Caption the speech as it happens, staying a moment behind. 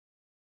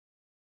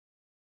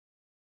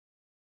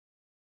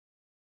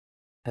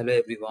Hello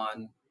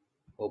everyone,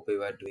 hope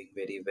you are doing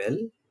very well.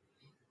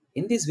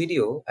 In this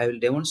video, I will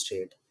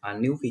demonstrate a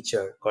new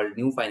feature called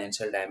new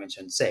financial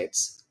dimension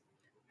sets,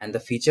 and the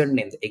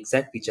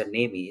exact feature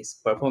name is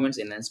performance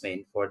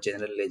enhancement for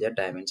general ledger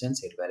dimension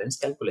set balance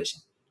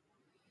calculation.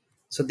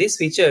 So this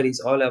feature is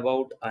all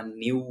about a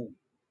new,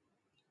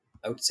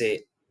 I would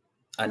say,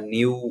 a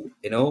new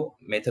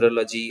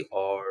methodology,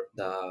 or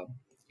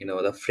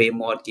the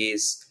framework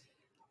is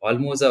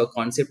almost, a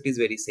concept is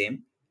very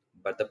same,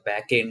 but the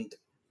back end,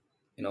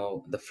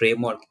 the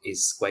framework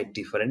is quite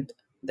different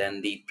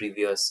than the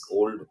previous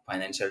old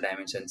financial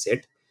dimension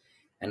set,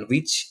 and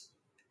which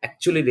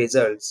actually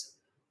results,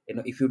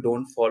 if you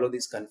don't follow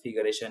this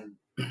configuration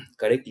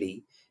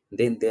correctly,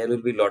 then there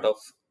will be a lot of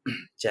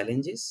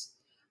challenges.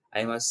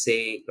 I must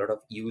say, a lot of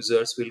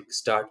users will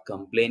start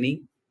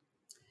complaining.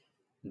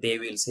 They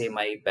will say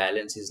my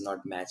balance is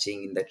not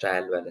matching in the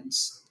trial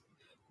balance.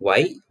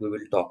 Why? We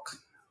will talk.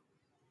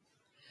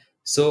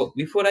 So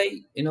before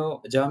I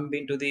jump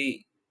into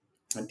the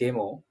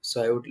demo,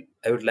 so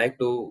I would like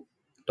to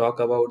talk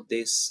about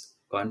this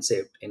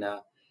concept in a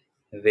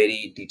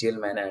very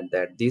detailed manner,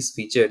 that this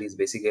feature is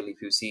basically,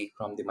 if you see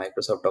from the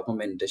Microsoft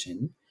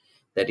documentation,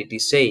 that it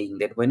is saying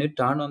that when you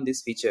turn on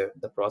this feature,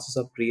 the process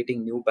of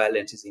creating new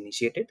balance is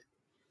initiated.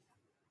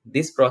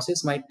 This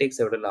process might take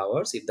several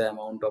hours if the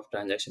amount of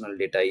transactional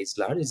data is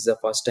large. It's the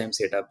first time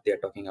setup they are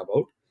talking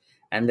about.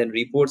 And then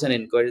reports and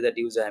inquiries that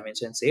use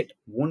dimension set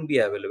won't be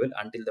available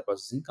until the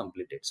processing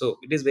completed. So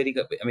it is very,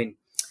 I mean,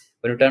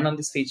 when you turn on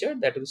this feature,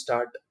 that will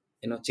start,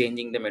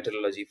 changing the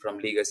methodology from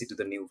legacy to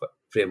the new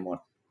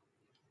framework.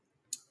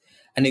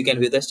 And you can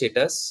view the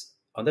status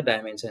on the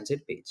dimension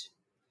set page.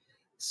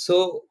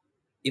 So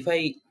if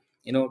I,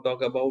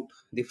 talk about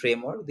the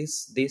framework,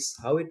 this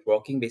how it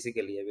working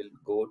basically, I will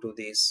go to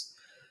this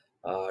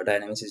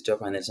dynamic system of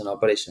financial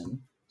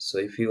operation. So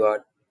if you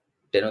are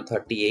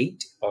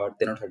 1038 or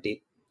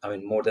 1030, I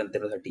mean more than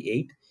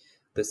 1038,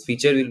 this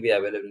feature will be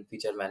available in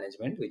feature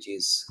management, which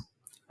is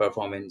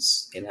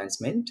performance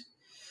enhancement.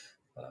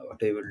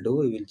 What I will do,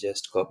 we will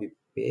just copy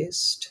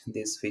paste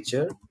this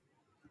feature.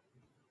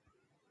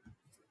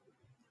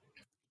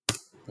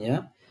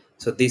 Yeah,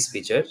 so this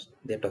feature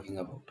they're talking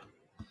about.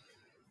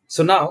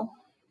 So now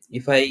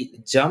if I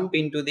jump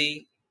into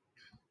the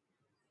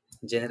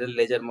general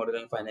ledger model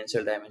and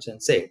financial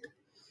dimension set,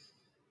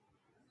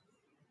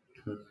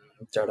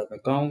 chart of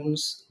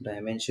accounts,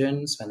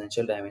 dimensions,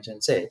 financial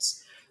dimension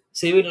sets.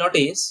 So you will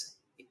notice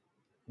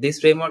this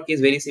framework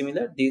is very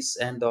similar. This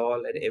and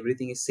all and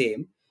everything is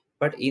same,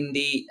 but in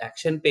the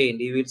action pane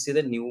you will see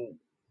the new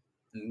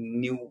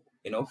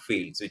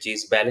fields, which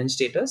is balance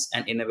status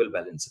and enable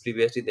balance.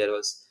 Previously there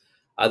was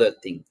other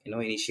thing,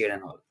 initiate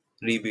and all,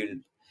 rebuild.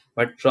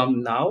 But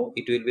from now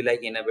it will be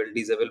like enable,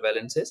 disable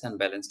balances and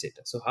balance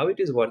status. So how it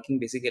is working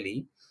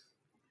basically?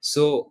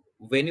 So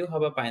when you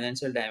have a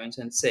financial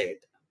dimension set,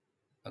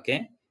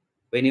 okay,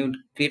 when you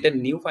create a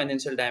new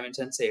financial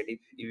dimension set, if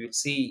you will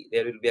see,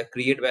 there will be a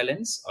create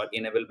balance or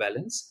enable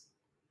balance.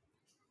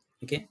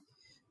 Okay,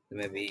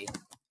 maybe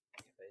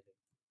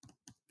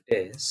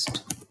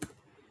test.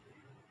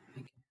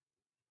 Okay.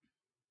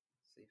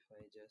 So if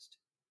I just,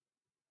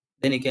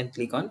 then you can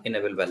click on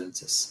enable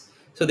balances,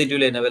 so that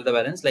will enable the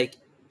balance like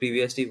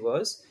previously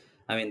was.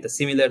 I mean, the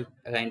similar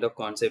kind of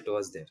concept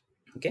was there.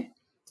 Okay,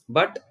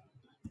 but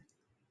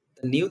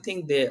the new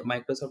thing the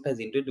Microsoft has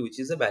introduced, which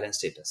is a balance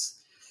status.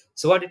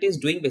 So what it is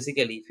doing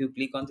basically, if you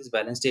click on this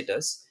balance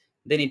status,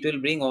 then it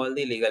will bring all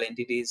the legal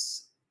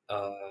entities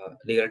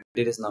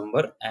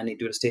number, and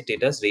it will state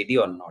status ready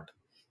or not,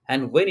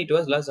 and when it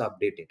was last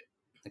updated.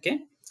 Okay,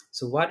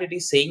 so what it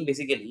is saying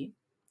basically,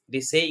 it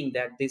is saying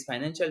that this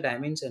financial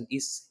dimension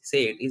is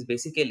said is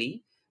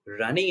basically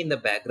running in the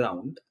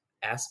background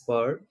as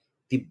per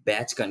the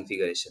batch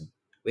configuration.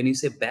 When you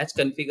say batch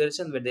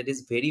configuration, where that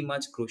is very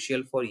much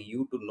crucial for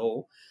you to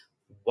know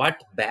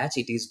what batch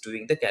it is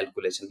doing the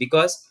calculation,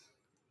 because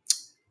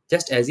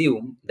just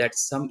assume that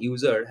some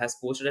user has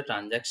posted a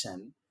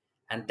transaction,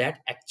 and that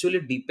actually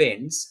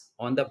depends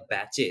on the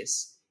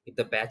batches. If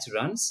the batch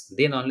runs,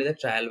 then only the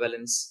trial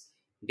balance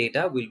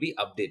data will be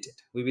updated.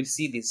 We will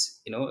see this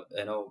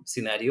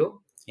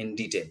scenario in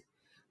detail.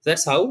 So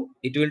that's how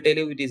it will tell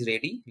you it is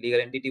ready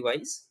legal entity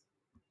wise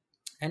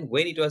and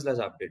when it was last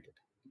updated.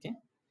 Okay,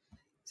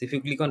 so if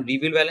you click on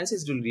reveal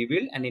balances, it will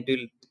reveal and it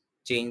will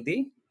change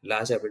the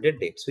last updated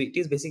date. So it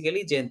is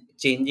basically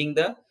changing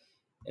the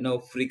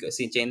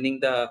frequency, changing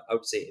the, I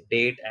would say,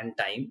 date and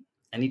time,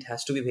 and it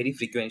has to be very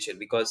frequential,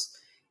 because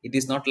it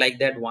is not like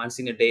that once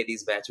in a day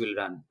this batch will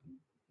run.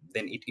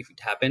 Then if it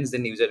happens,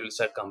 then user will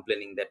start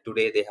complaining that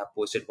today they have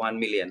posted 1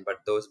 million, but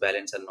those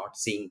balance are not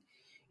seen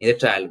in the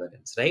trial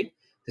balance, right?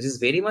 This is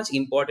very much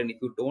important. If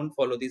you don't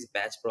follow this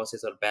batch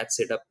process or batch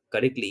setup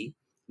correctly,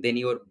 then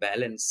your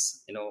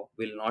balance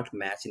will not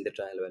match in the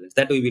trial balance.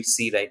 That we will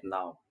see right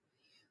now.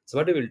 So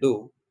what we will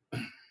do,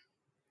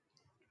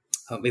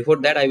 before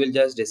that I will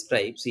just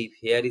describe. See, if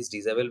here is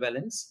disable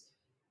balance,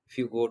 if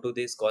you go to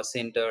this cost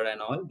center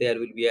and all, there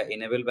will be a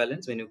enable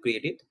balance when you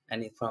create it,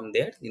 and from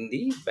there in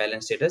the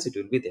balance status it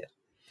will be there.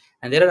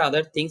 And there are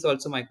other things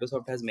also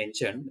Microsoft has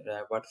mentioned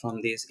apart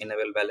from these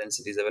enable balance,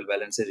 disable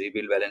balances,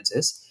 rebuild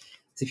balances.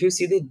 So if you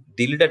see the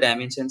delete a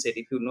dimension set,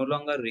 if you no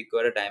longer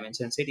require a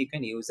dimension set, you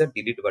can use the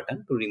delete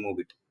button to remove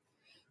it.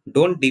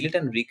 Don't delete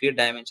and recreate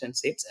dimension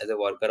sets as a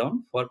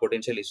workaround for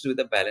potential issues with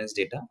the balance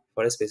data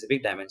for a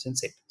specific dimension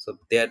set. So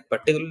they are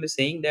particularly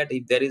saying that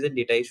if there is a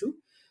data issue,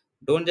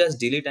 don't just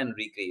delete and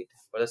recreate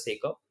for the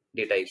sake of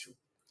data issue.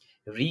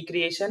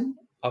 Recreation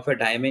of a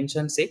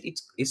dimension set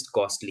is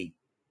costly.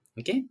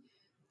 Okay,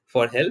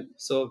 for help.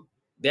 So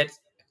that's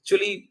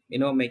actually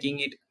making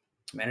it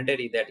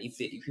mandatory that if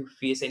you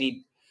face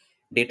any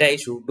data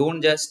issue,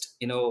 don't just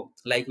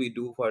like we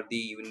do for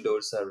the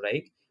Windows server,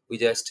 right? We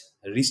just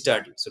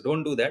restart it. So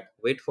don't do that.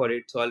 Wait for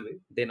it, solve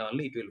it, then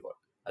only it will work.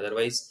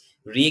 Otherwise,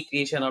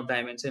 recreation of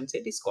dimension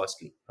set is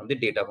costly from the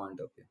data point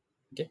of view.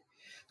 Okay,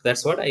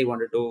 that's what I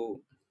wanted to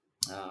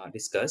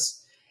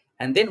discuss.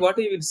 And then what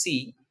we will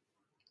see,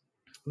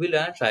 we'll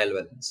run a trial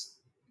balance.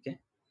 Okay,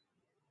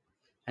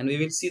 and we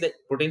will see the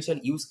potential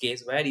use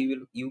case where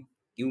you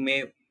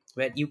may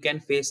where you can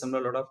face some a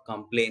lot of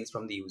complaints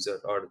from the user,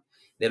 or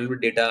there will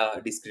be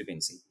data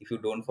discrepancy if you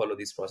don't follow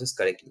this process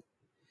correctly.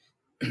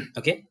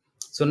 Okay,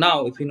 so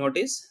now if you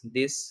notice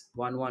this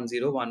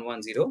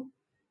 110110,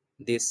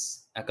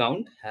 this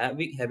account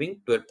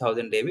having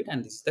 12,000 debit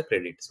and this is the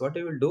credit. So what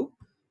we will do,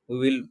 we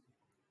will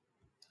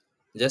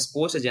just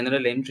post a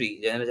general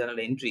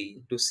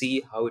entry to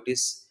see how it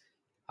is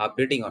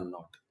updating or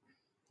not.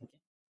 Okay,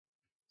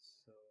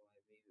 so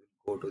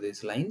we will go to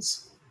these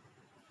lines.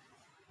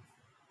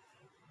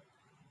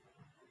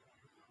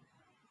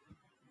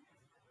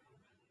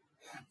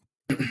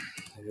 I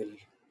will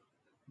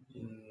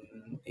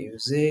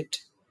use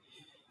it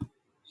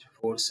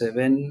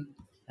 47,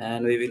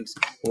 and we will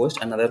post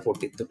another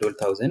 40 to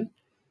 12,000, and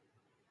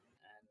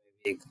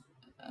we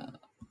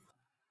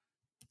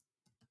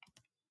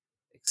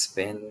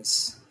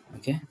expense.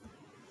 Okay,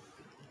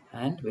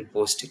 and we'll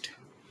post it.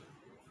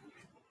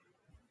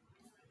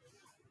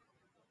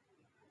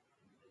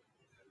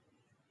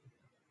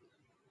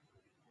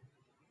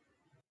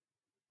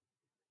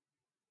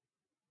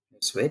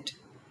 Let's wait.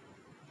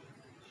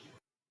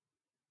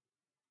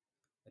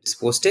 It is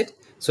posted.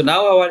 So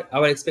now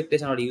our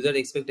expectation, our user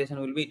expectation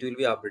will be, it will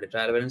be updated.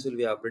 Trial balance will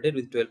be updated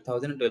with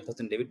 12,000 and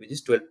 12,000 debit, which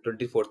is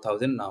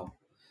 24,000 now.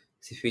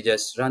 So if we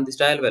just run this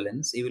trial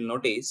balance, you will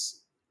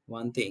notice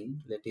one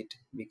thing. Let it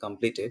be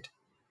completed.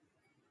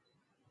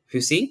 If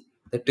you see,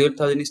 the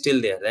 12,000 is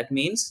still there. That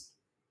means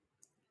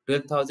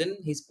 12,000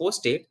 is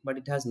posted, but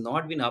it has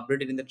not been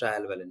updated in the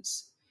trial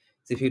balance.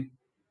 So if you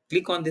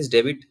click on this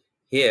debit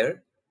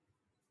here,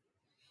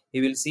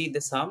 you will see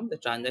the sum, the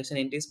transaction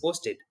entry is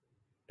posted,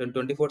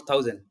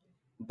 24,000.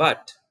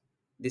 But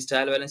this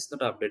trial balance is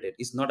not updated.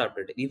 It's not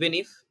updated. Even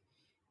if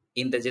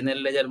in the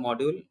general ledger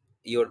module,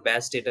 your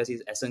batch status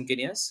is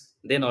asynchronous,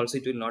 then also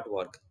it will not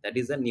work. That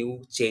is a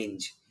new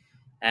change.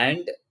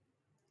 And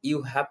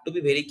you have to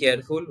be very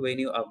careful when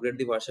you upgrade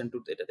the version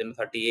to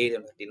 38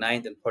 and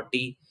 39 and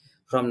 40.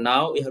 From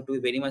now you have to be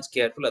very much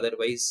careful,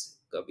 otherwise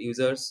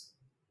users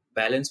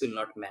balance will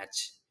not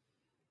match.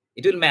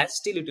 It will match,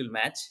 still it will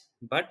match,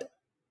 but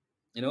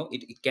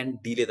it can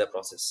delay the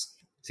process,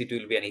 so it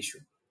will be an issue,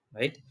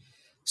 right?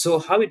 So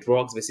how it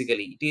works,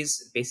 basically it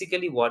is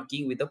basically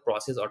working with the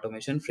process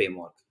automation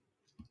framework.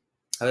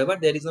 However,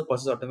 there is no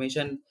process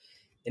automation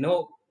you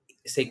know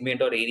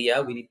segment or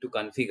area we need to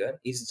configure.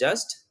 It's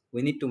just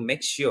we need to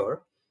make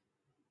sure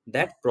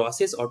that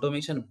process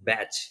automation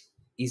batch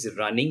is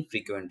running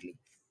frequently.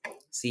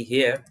 See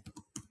here,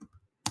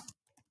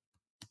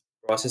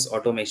 process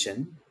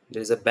automation,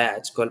 there is a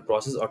batch called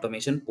process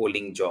automation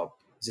polling job.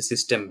 It's a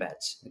system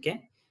batch,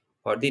 okay,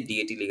 for the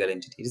DAT legal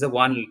entity. It is a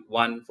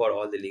one for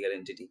all the legal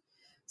entity.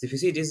 So if you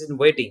see, it is in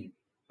waiting,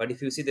 but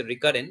if you see the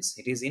recurrence,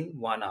 it is in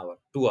 1 hour,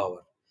 2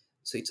 hour.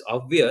 So it's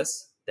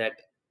obvious that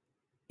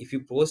if you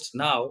post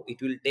now, it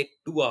will take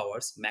 2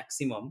 hours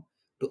maximum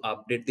to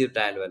update the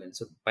trial balance.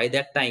 So by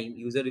that time,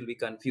 user will be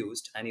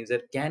confused and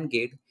user can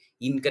get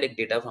incorrect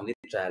data from the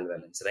trial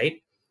balance,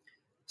 right?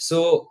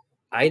 So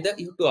either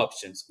you have two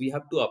options. We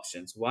have two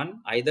options.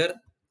 One, either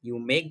you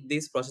make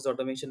this process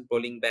automation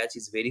polling batch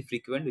is very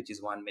frequent, which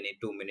is 1 minute,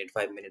 2 minute,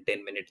 5 minute,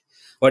 10 minute,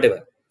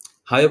 whatever.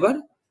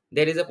 However,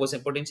 there is a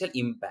potential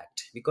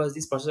impact because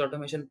this process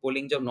automation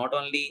polling job not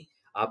only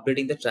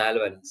updating the trial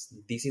balance.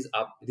 This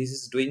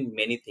is doing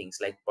many things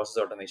like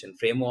process automation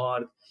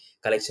framework,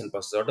 collection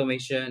process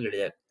automation,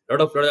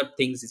 lot of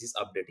things this is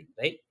updating,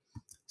 right?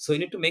 So you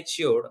need to make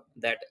sure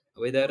that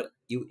whether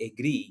you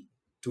agree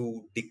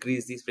to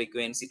decrease this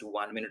frequency to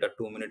 1 minute or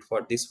 2 minute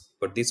for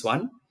this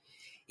one.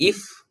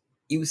 If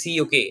you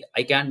see, okay,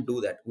 I can't do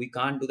that, we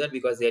can't do that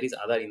because there is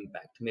other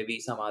impact. Maybe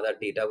some other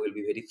data will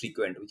be very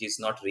frequent, which is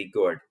not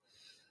required.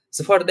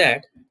 So for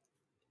that,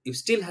 you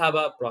still have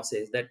a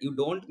process that you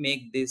don't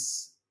make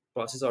this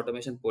process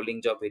automation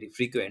polling job very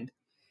frequent.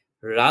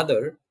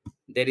 Rather,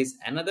 there is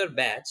another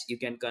batch you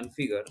can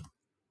configure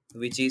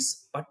which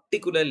is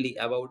particularly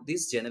about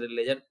this general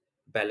ledger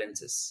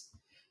balances,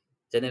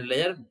 general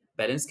ledger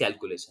balance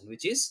calculation,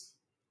 which is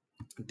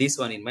this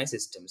one in my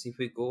system. So if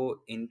we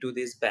go into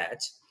this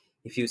batch,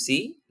 If you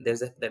see,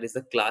 that is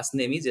the class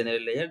name is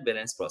general ledger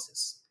balance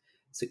process.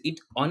 So it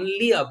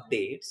only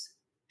updates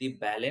the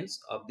balance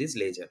of this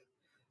ledger.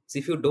 So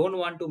if you don't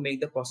want to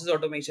make the process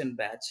automation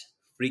batch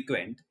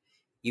frequent,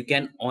 you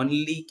can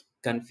only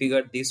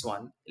configure this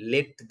one.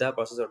 Let the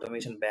process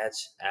automation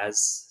batch as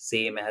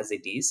same as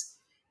it is.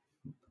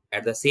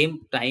 At the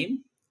same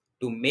time,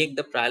 to make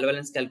the trial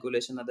balance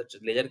calculation or the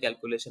ledger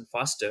calculation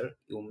faster,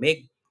 you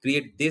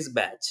create this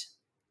batch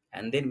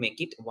and then make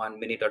it 1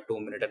 minute or 2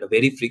 minute at a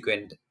very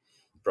frequent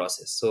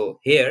process. So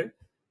here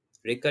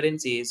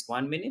recurrence is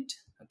 1 minute.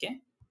 Okay,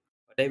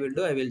 what I will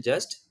do, I will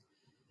just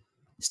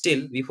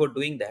still, before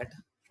doing that,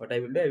 what I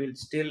will do, I will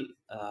still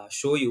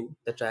show you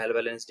the trial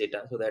balance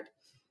data so that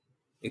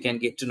you can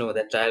get to know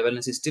that trial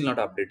balance is still not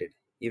updated,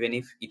 even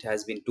if it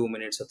has been 2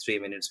 minutes or 3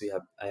 minutes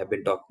I have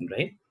been talking,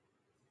 right?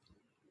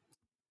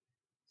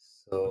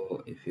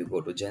 So if you go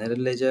to general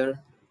ledger,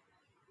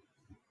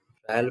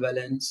 trial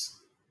balance,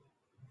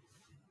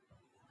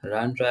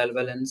 run trial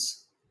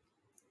balance,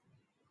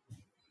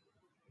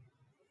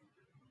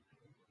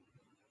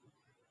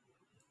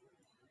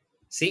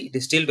 see it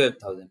is still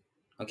 12,000.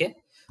 Okay,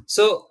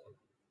 so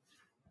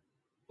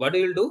what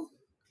we will do,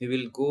 we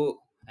will go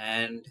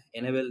and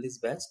enable this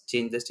batch,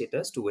 change the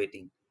status to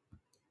waiting.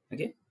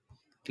 Okay,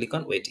 click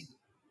on waiting.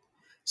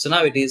 So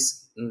now it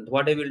is,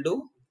 what I will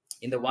do,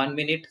 in the 1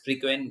 minute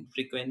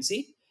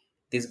frequency,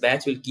 this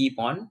batch will keep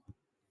on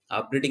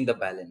updating the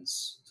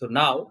balance. So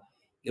now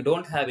you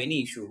don't have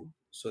any issue.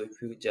 So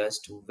if you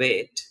just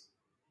wait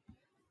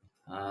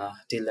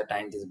till the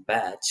time this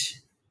batch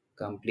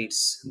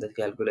completes the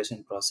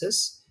calculation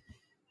process.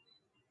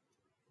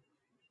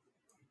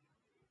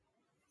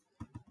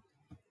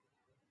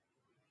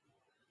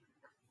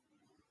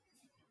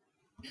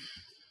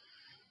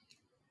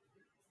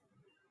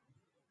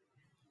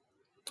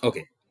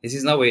 Okay, this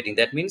is now waiting.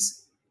 That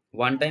means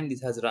one time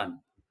this has run.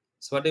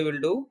 So what I will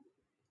do,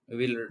 we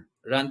will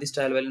run this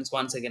trial balance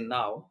once again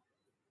now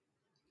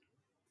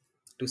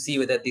to see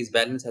whether this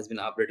balance has been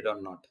updated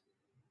or not.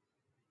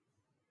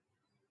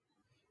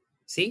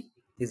 See,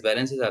 this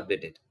balance is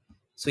updated.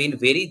 So in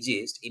very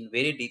gist, in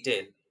very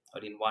detail,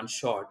 or in one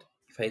shot,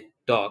 if I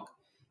talk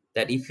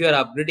that if you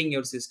are upgrading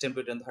your system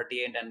to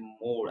 38 and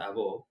more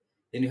above,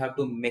 then you have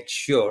to make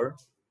sure,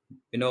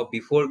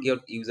 before your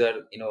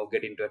user,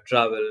 get into a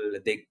trouble,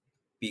 they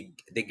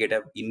get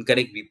a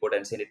incorrect report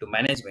and send it to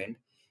management.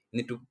 You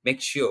need to make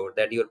sure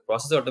that your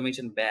process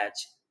automation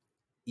batch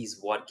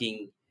is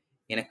working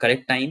in a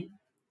correct time.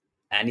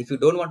 And if you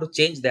don't want to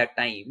change that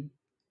time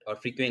or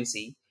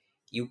frequency,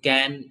 you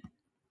can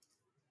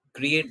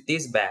create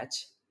this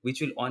batch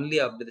which will only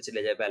update the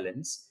ledger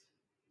balance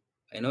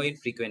in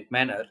frequent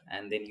manner,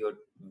 and then your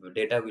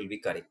data will be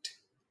correct.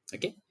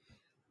 Okay,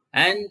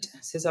 and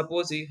say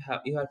suppose you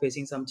are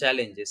facing some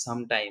challenges,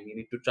 sometime you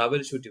need to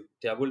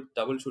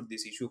troubleshoot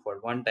this issue for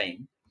one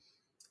time.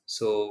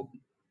 So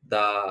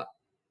the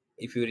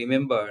if you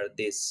remember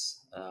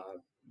this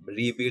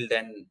rebuild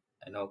and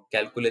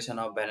calculation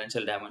of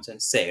financial dimension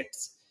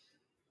sets,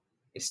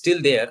 it's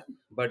still there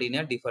but in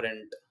a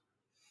different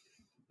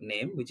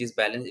name, which is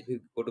balance. If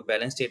you go to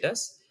balance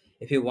status,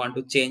 if you want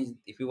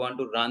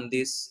to run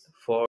this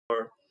for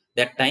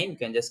that time, you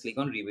can just click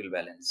on rebuild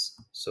balance.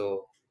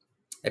 So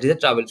that is a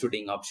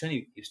troubleshooting option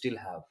you still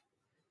have.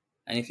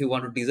 And if you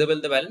want to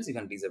disable the balance, you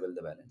can disable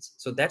the balance.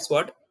 So that's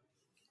what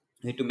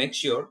you need to make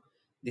sure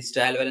this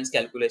trial balance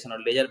calculation or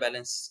ledger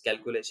balance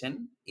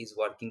calculation is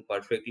working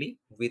perfectly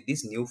with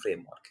this new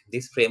framework.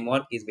 This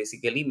framework is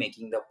basically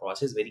making the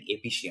process very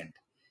efficient.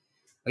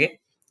 Okay,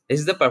 this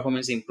is the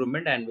performance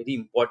improvement and very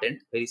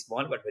important, very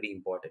small but very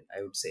important,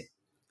 I would say.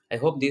 I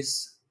hope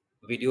this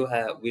video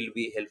will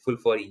be helpful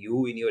for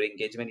you in your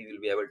engagement. You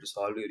will be able to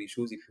solve your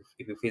issues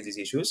if you face these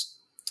issues.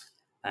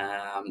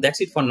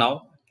 That's it for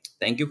now.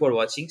 Thank you for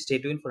watching. Stay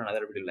tuned for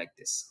another video like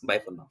this. Bye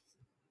for now.